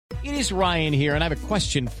It is Ryan here, and I have a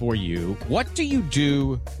question for you. What do you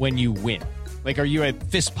do when you win? Like, are you a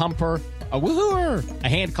fist pumper, a woo-hooer, a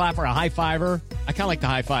hand clapper, a high-fiver? I kind of like the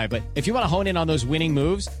high-five, but if you want to hone in on those winning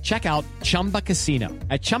moves, check out Chumba Casino.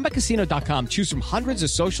 At ChumbaCasino.com, choose from hundreds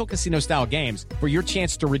of social casino-style games for your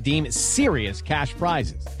chance to redeem serious cash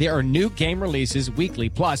prizes. There are new game releases weekly,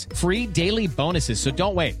 plus free daily bonuses, so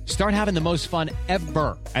don't wait. Start having the most fun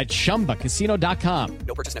ever at ChumbaCasino.com.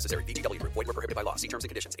 No purchase necessary. VGW Group. Void where prohibited by law. See terms and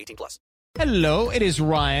conditions. 18+. Hello, it is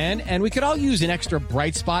Ryan, and we could all use an extra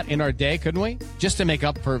bright spot in our day, couldn't we? Just to make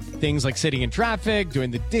up for things like sitting in traffic,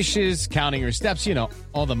 doing the dishes, counting your steps, you know,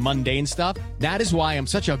 all the mundane stuff. That is why I'm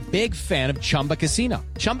such a big fan of Chumba Casino.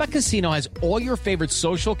 Chumba Casino has all your favorite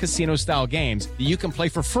social casino-style games that you can play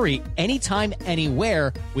for free anytime,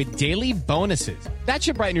 anywhere with daily bonuses. That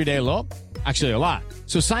should brighten your day a little. Actually, a lot.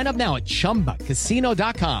 So sign up now at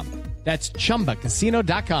ChumbaCasino.com. That's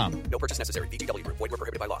ChumbaCasino.com. No purchase necessary. VGW Group. Void where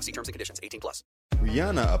prohibited by law. See terms and conditions. 18+.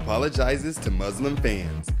 Rihanna apologizes to Muslim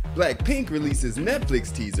fans. Blackpink releases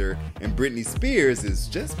Netflix teaser, and Britney Spears is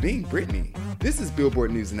just being Britney. This is Billboard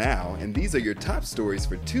News Now, and these are your top stories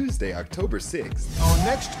for Tuesday, October 6th. Our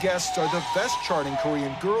next guests are the best charting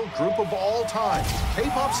Korean girl group of all time,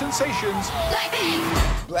 K-pop sensations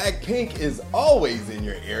Blackpink is always in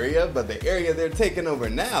your area, but the area they're taking over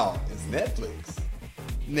now is Netflix.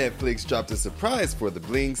 Netflix dropped a surprise for the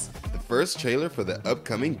Blinks, the first trailer for the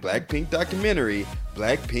upcoming Blackpink documentary,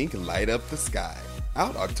 Blackpink Light Up the Sky,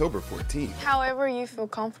 out October 14th. However you feel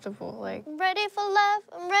comfortable, like, I'm ready for love,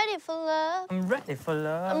 I'm ready for love. I'm ready for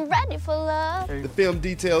love. I'm ready for love. The film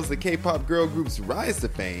details the K-pop girl group's rise to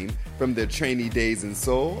fame, from their trainee days in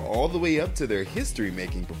Seoul all the way up to their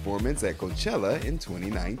history-making performance at Coachella in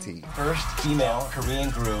 2019. First female Korean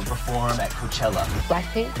group perform at Coachella.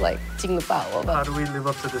 Blackpink, like, 惊得爆了吧. How do we live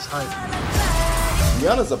up to this hype?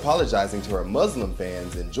 Rihanna's apologizing to her Muslim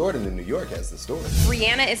fans, and Jordan in New York has the story.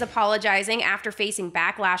 Rihanna is apologizing after facing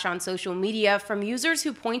backlash on social media from users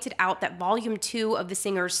who pointed out that Volume 2 of the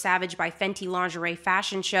singer's Savage by Fenty lingerie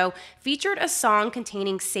fashion show featured a song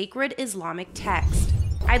containing sacred Islamic text.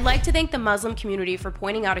 I'd like to thank the Muslim community for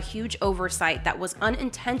pointing out a huge oversight that was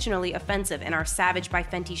unintentionally offensive in our Savage by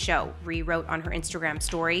Fenty show, Rhi wrote on her Instagram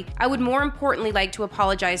story. I would more importantly like to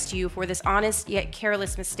apologize to you for this honest yet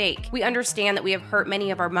careless mistake. We understand that we have hurt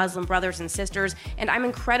many of our Muslim brothers and sisters, and I'm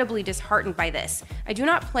incredibly disheartened by this. I do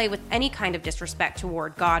not play with any kind of disrespect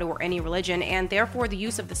toward God or any religion, and therefore the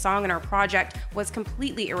use of the song in our project was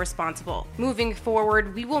completely irresponsible. Moving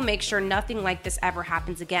forward, we will make sure nothing like this ever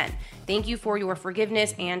happens again. Thank you for your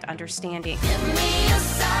forgiveness and understanding. Give me a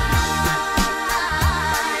sign.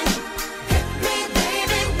 Hit me,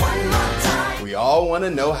 baby, one more time. We all want to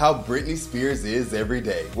know how Britney Spears is every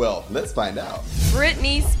day. Well, let's find out.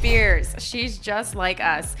 Britney Spears, she's just like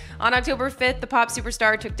us. On October 5th, the pop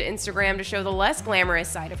superstar took to Instagram to show the less glamorous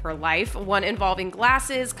side of her life, one involving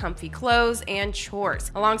glasses, comfy clothes, and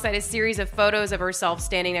chores. Alongside a series of photos of herself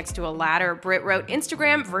standing next to a ladder, Brit wrote,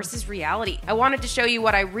 Instagram versus reality. I wanted to show you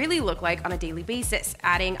what I really look like on a daily basis,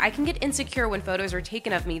 adding, I can get insecure when photos are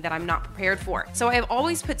taken of me that I'm not prepared for. So I have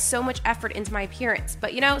always put so much effort into my appearance,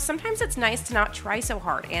 but you know, sometimes it's nice to not try so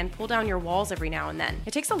hard and pull down your walls every now and then.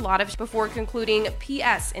 It takes a lot of before concluding,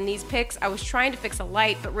 P.S. In these pics, I was trying to fix a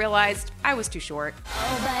light, but realized I was too short.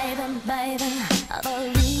 Oh, baby,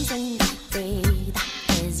 the reason I breathe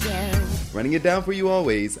is you. Running it down for you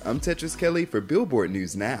always, I'm Tetris Kelly for Billboard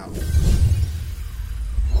News Now.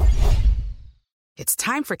 It's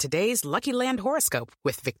time for today's Lucky Land horoscope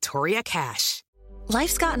with Victoria Cash.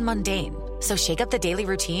 Life's gotten mundane, so shake up the daily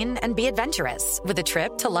routine and be adventurous with a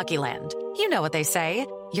trip to Lucky Land. You know what they say.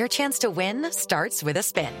 Your chance to win starts with a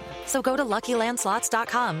spin. So go to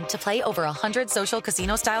LuckyLandSlots.com to play over 100 social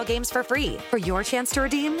casino-style games for free for your chance to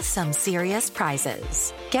redeem some serious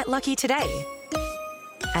prizes. Get lucky today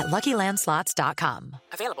at LuckyLandSlots.com.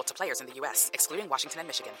 Available to players in the U.S., excluding Washington and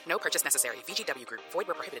Michigan. No purchase necessary. VGW Group. Void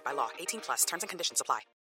where prohibited by law. 18+. Terms and conditions apply.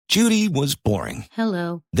 Judy was boring.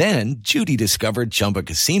 Hello. Then Judy discovered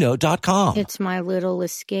ChumbaCasino.com. It's my little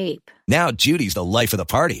escape. Now Judy's the life of the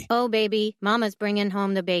party. Oh, baby, mama's bringing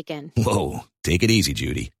home the bacon. Whoa, take it easy,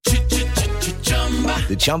 Judy.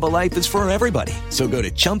 The Chumba life is for everybody. So go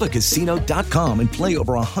to ChumbaCasino.com and play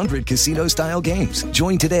over 100 casino-style games.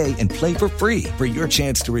 Join today and play for free for your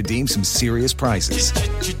chance to redeem some serious prizes.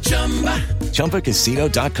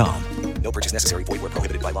 ChumbaCasino.com. No purchase necessary. Void where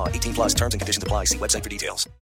prohibited by law. 18+. Terms and conditions apply. See website for details.